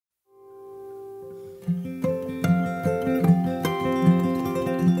Hey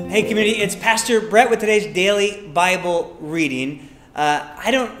community, it's Pastor Brett with today's daily Bible reading. I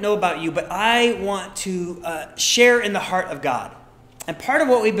don't know about you, but I want to share in the heart of God. And part of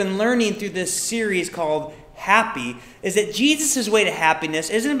what we've been learning through this series called Happy is that Jesus' way to happiness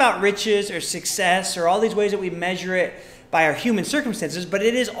isn't about riches or success or all these ways that we measure it by our human circumstances, but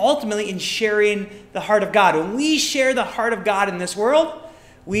it is ultimately in sharing the heart of God. When we share the heart of God in this world,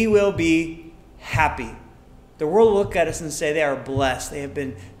 we will be happy. The world will look at us and say they are blessed.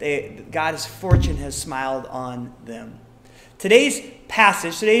 God's fortune has smiled on them. Today's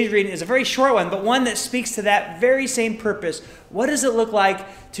passage, today's reading is a very short one, but one that speaks to that very same purpose. What does it look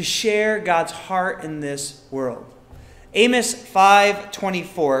like to share God's heart in this world? Amos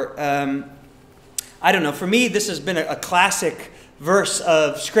 5:24. I don't know. For me, this has been a classic verse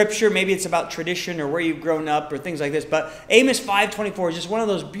of Scripture. Maybe it's about tradition or where you've grown up or things like this. But Amos 5:24 is just one of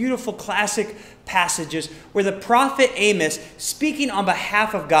those beautiful classic passages where the prophet Amos, speaking on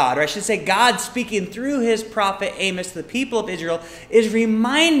behalf of God, or I should say God speaking through his prophet Amos to the people of Israel, is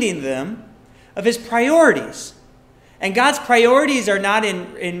reminding them of his priorities. And God's priorities are not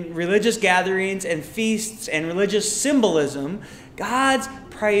in religious gatherings and feasts and religious symbolism. God's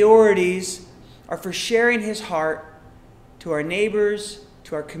priorities are for sharing his heart to our neighbors,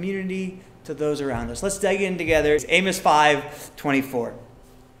 to our community, to those around us. Let's dig in together. It's Amos 5:24.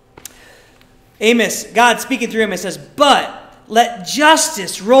 Amos, God speaking through Amos says, "But let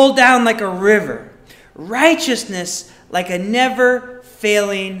justice roll down like a river, righteousness like a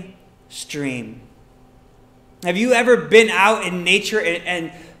never-failing stream." Have you ever been out in nature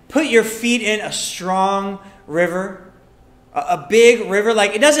and put your feet in a strong river? A big river?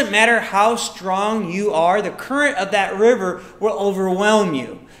 Like, it doesn't matter how strong you are, the current of that river will overwhelm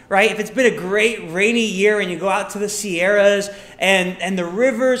you. Right? If it's been a great rainy year and you go out to the Sierras and the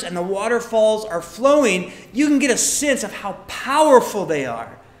rivers and the waterfalls are flowing, you can get a sense of how powerful they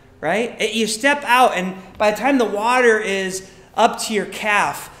are. Right? You step out and by the time the water is up to your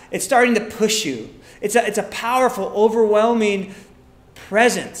calf, it's starting to push you. It's a powerful, overwhelming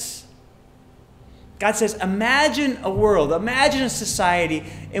presence. God says, imagine a world, imagine a society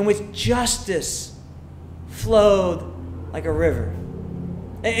in which justice flowed like a river.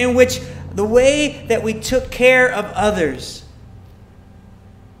 In which the way that we took care of others,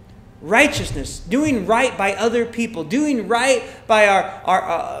 righteousness, doing right by other people, doing right by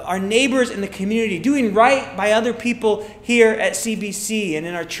our neighbors in the community, doing right by other people here at CBC and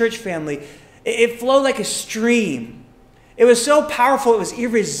in our church family, it flowed like a stream. It was so powerful, it was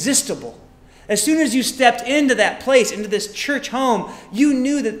irresistible. As soon as you stepped into that place, into this church home, you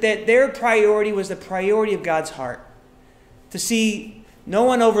knew that their priority was the priority of God's heart. To see no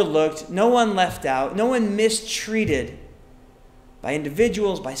one overlooked, no one left out, no one mistreated by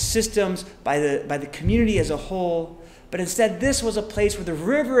individuals, by systems, by the community as a whole. But instead, this was a place where the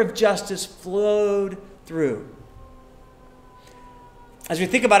river of justice flowed through. As we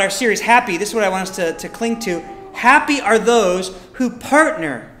think about our series, Happy, this is what I want us to cling to. Happy are those who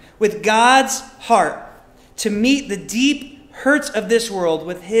partner with God's heart to meet the deep hurts of this world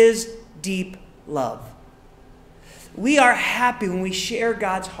with his deep love. We are happy when we share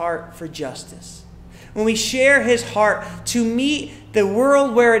God's heart for justice. When we share his heart to meet the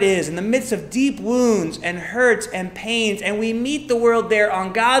world where it is in the midst of deep wounds and hurts and pains, and we meet the world there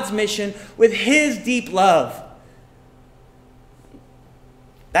on God's mission with his deep love.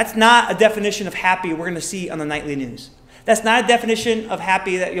 That's not a definition of happy we're going to see on the nightly news. That's not a definition of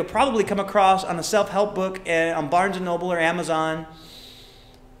happy that you'll probably come across on a self-help book on Barnes & Noble or Amazon.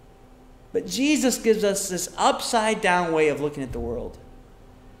 But Jesus gives us this upside-down way of looking at the world.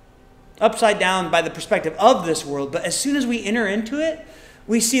 Upside down by the perspective of this world. But as soon as we enter into it,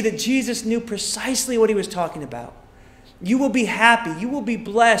 we see that Jesus knew precisely what he was talking about. You will be happy. You will be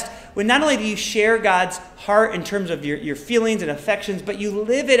blessed when not only do you share God's heart in terms of your feelings and affections, but you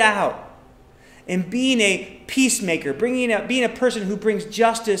live it out in being a peacemaker, being a person who brings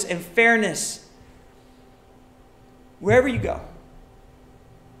justice and fairness wherever you go.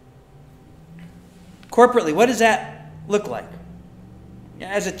 Corporately, what does that look like?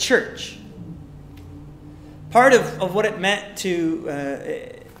 As a church, part of what it meant to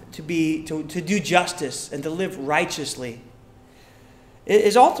do justice and to live righteously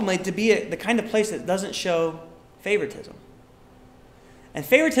is ultimately to be the kind of place that doesn't show favoritism. And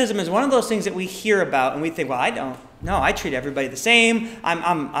favoritism is one of those things that we hear about and we think, well, I don't. No, I treat everybody the same.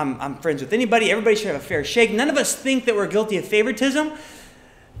 I'm friends with anybody. Everybody should have a fair shake. None of us think that we're guilty of favoritism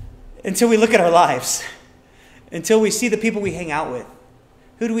until we look at our lives, until we see the people we hang out with.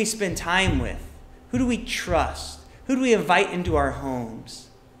 Who do we spend time with? Who do we trust? Who do we invite into our homes?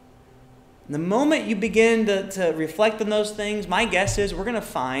 And the moment you begin to reflect on those things, my guess is we're going to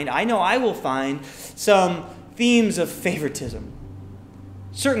find, I know I will find, some themes of favoritism.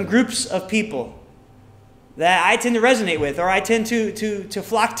 Certain groups of people that I tend to resonate with, or I tend to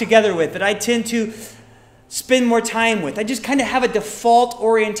flock together with, that I tend to spend more time with. I just kind of have a default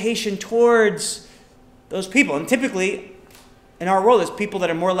orientation towards those people. And typically, in our world, it's people that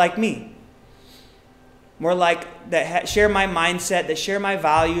are more like me. More like, that share my mindset, that share my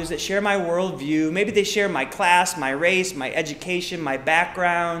values, that share my worldview. Maybe they share my class, my race, my education, my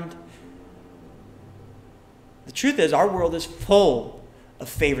background. The truth is, our world is full of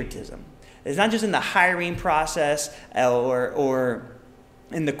favoritism. It's not just in the hiring process or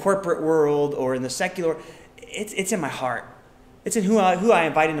in the corporate world or in the secular. It's in my heart. It's in who I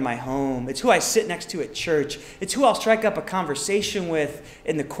invite into my home. It's who I sit next to at church. It's who I'll strike up a conversation with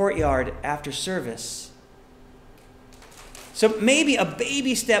in the courtyard after service. So maybe a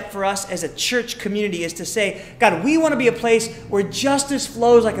baby step for us as a church community is to say, God, we want to be a place where justice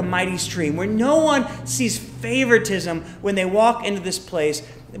flows like a mighty stream, where no one sees favoritism when they walk into this place,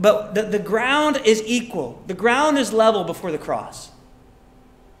 but the ground is equal. The ground is level before the cross.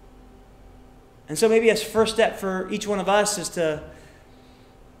 And so maybe a first step for each one of us is to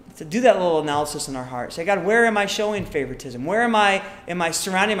do that little analysis in our heart. Say, God, where am I showing favoritism? Where am I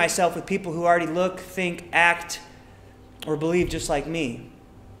surrounding myself with people who already look, think, act, or believe just like me?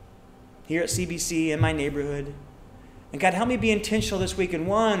 Here at CBC, in my neighborhood. And God, help me be intentional this week in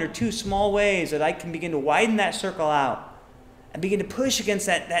one or two small ways that I can begin to widen that circle out and begin to push against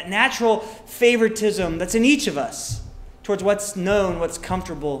that natural favoritism that's in each of us towards what's known, what's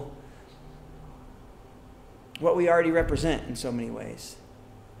comfortable, what we already represent in so many ways.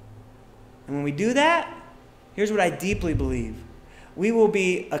 And when we do that, here's what I deeply believe. We will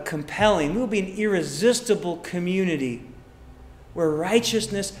be an irresistible community where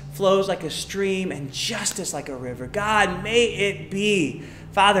righteousness flows like a stream and justice like a river. God, may it be.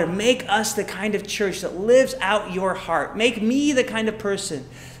 Father, make us the kind of church that lives out your heart. Make me the kind of person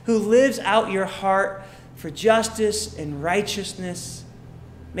who lives out your heart for justice and righteousness.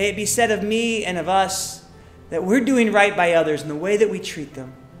 May it be said of me and of us that we're doing right by others in the way that we treat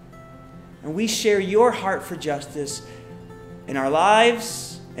them. And we share your heart for justice in our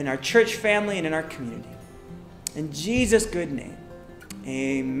lives, in our church family, and in our community. In Jesus' good name,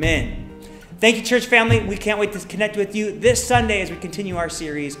 amen. Thank you, church family. We can't wait to connect with you this Sunday as we continue our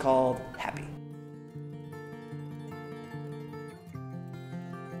series called